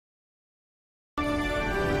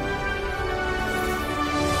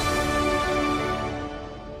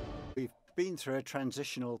been through a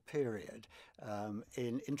transitional period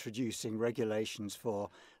in introducing regulations for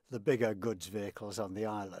the bigger goods vehicles on the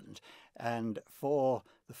island. And for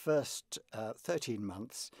the first 13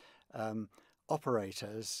 months,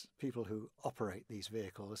 operators, people who operate these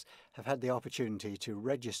vehicles, have had the opportunity to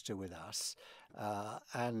register with us,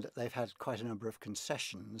 and they've had quite a number of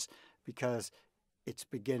concessions because it's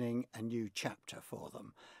beginning a new chapter for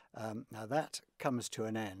them. Now that comes to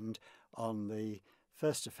an end on the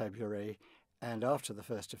 1st of February, and after the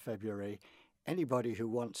 1st of February, anybody who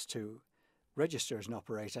wants to register as an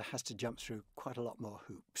operator has to jump through quite a lot more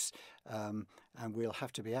hoops, and we'll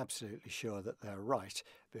have to be absolutely sure that they're right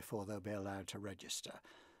before they'll be allowed to register.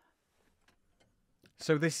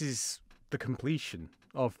 So this is the completion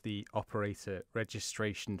of the operator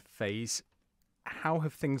registration phase. How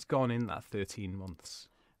have things gone in that 13 months?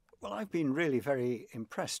 Well, I've been really very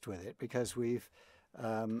impressed with it because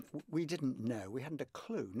we didn't know, we hadn't a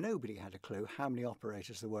clue, nobody had a clue how many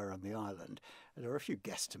operators there were on the island. And there were a few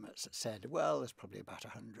guesstimates that said, well, there's probably about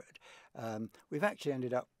 100. We've actually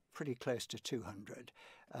ended up pretty close to 200,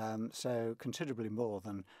 so considerably more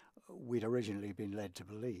than we'd originally been led to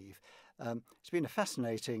believe. It's been a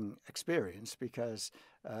fascinating experience because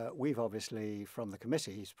we've obviously, from the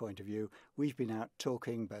committee's point of view, we've been out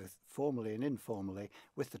talking both formally and informally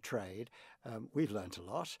with the trade. We've learnt a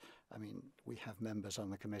lot. I mean, we have members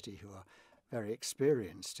on the committee who are very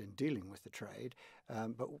experienced in dealing with the trade,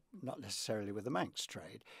 but not necessarily with the Manx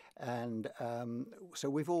trade. And so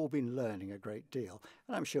we've all been learning a great deal.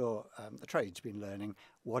 And I'm sure the trade's been learning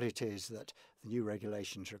what it is that the new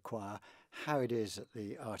regulations require, how it is that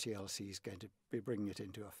the RTLC is going to be bringing it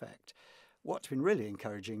into effect. What's been really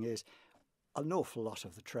encouraging is an awful lot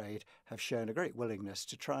of the trade have shown a great willingness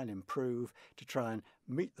to try and improve, to try and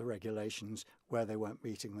meet the regulations where they weren't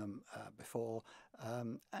meeting them before.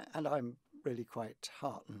 And I'm really quite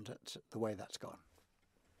heartened at the way that's gone.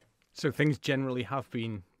 So things generally have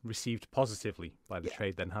been received positively by the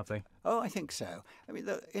trade then, have they? Oh, I think so. I mean,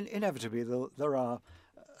 inevitably there are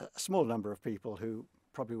a small number of people who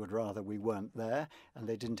probably would rather we weren't there and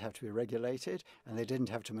they didn't have to be regulated and they didn't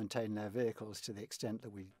have to maintain their vehicles to the extent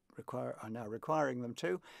that we are now requiring them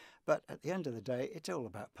to. But at the end of the day, it's all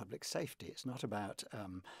about public safety. It's not about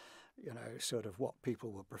sort of what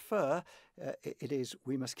people would prefer. It is,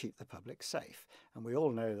 we must keep the public safe. And we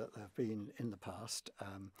all know that there have been in the past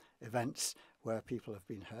events where people have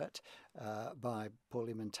been hurt by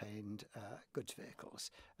poorly maintained goods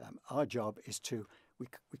vehicles. Our job is to, we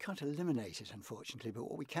can't eliminate it, unfortunately, but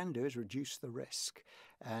what we can do is reduce the risk.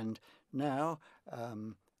 And now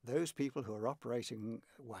those people who are operating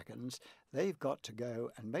wagons, they've got to go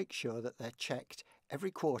and make sure that they're checked every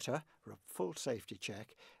quarter for a full safety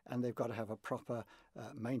check, and they've got to have a proper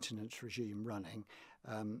maintenance regime running.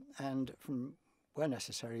 And from where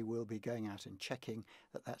necessary, we'll be going out and checking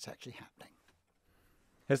that that's actually happening.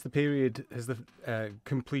 Has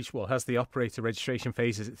the operator registration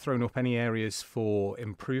phase, has it thrown up any areas for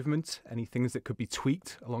improvement? Any things that could be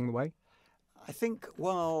tweaked along the way? I think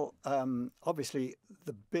while obviously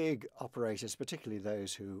the big operators, particularly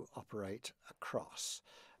those who operate across,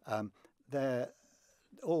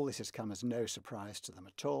 all this has come as no surprise to them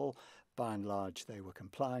at all. By and large, they were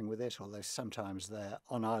complying with it, although sometimes their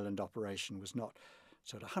on-island operation was not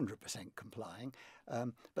sort of 100% complying.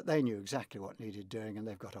 But they knew exactly what needed doing and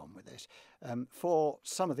they've got on with it. For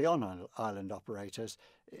some of the on-island operators,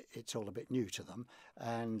 it's all a bit new to them.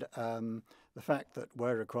 And the fact that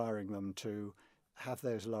we're requiring them to have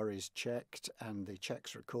those lorries checked and the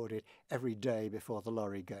checks recorded every day before the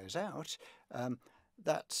lorry goes out,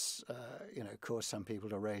 that's caused some people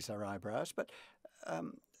to raise their eyebrows, but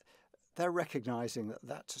they're recognising that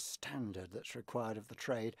that's a standard that's required of the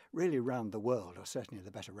trade really around the world, or certainly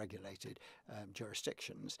the better regulated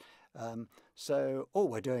jurisdictions. So all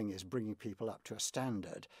we're doing is bringing people up to a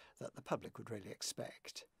standard that the public would really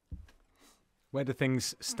expect. Where do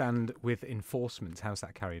things stand with enforcement? How's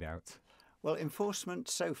that carried out? Well, enforcement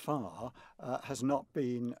so far has not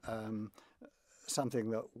been something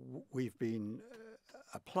that we've been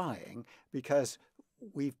applying because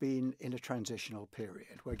we've been in a transitional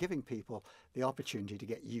period. We're giving people the opportunity to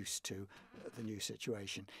get used to the new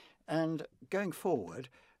situation. And going forward,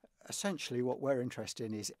 essentially what we're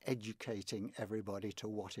interested in is educating everybody to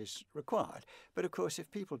what is required. But of course, if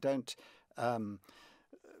people don't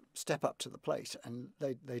step up to the plate and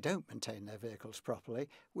they don't maintain their vehicles properly,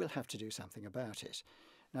 we'll have to do something about it.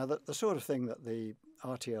 Now, the sort of thing that the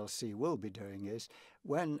RTLC will be doing is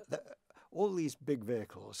when all these big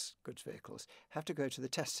vehicles, goods vehicles, have to go to the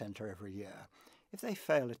test centre every year. If they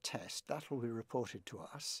fail a test, that will be reported to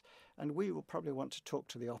us, and we will probably want to talk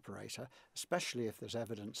to the operator, especially if there's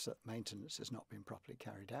evidence that maintenance has not been properly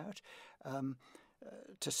carried out,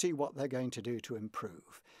 to see what they're going to do to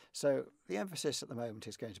improve. So the emphasis at the moment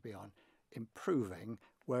is going to be on improving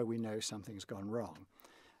where we know something's gone wrong.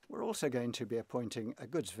 We're also going to be appointing a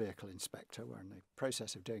goods vehicle inspector. We're in the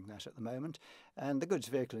process of doing that at the moment. And the goods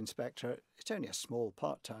vehicle inspector, it's only a small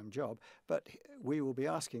part-time job, but we will be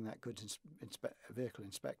asking that goods vehicle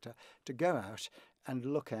inspector to go out and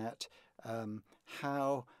look at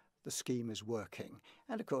how the scheme is working.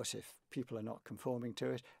 And of course, if people are not conforming to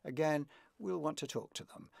it, again, we'll want to talk to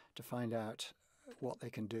them to find out what they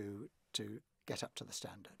can do to get up to the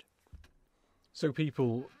standard. So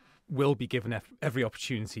people will be given every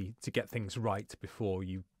opportunity to get things right before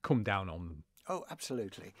you come down on them. Oh,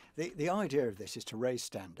 absolutely. The idea of this is to raise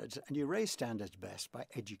standards, and you raise standards best by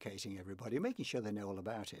educating everybody, making sure they know all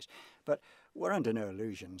about it. But we're under no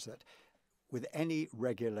illusions that with any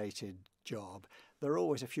regulated job, there are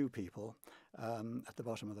always a few people at the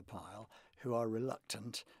bottom of the pile who are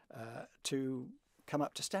reluctant to come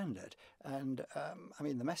up to standard. And I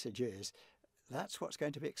mean, the message is that's what's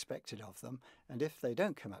going to be expected of them. And if they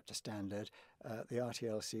don't come up to standard, the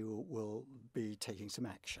RTLC will be taking some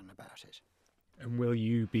action about it. And will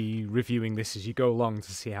you be reviewing this as you go along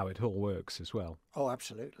to see how it all works as well? Oh,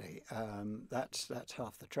 absolutely. That's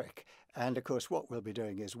half the trick. And of course, what we'll be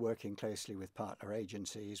doing is working closely with partner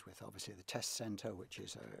agencies, with obviously the test centre, which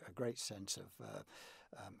is a great sense of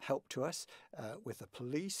help to us, with the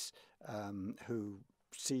police, who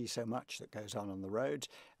see so much that goes on the roads,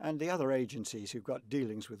 and the other agencies who've got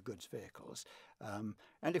dealings with goods vehicles.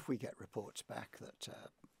 And if we get reports back that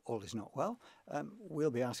all is not well,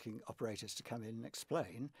 we'll be asking operators to come in and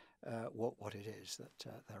explain what it is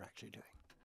that they're actually doing.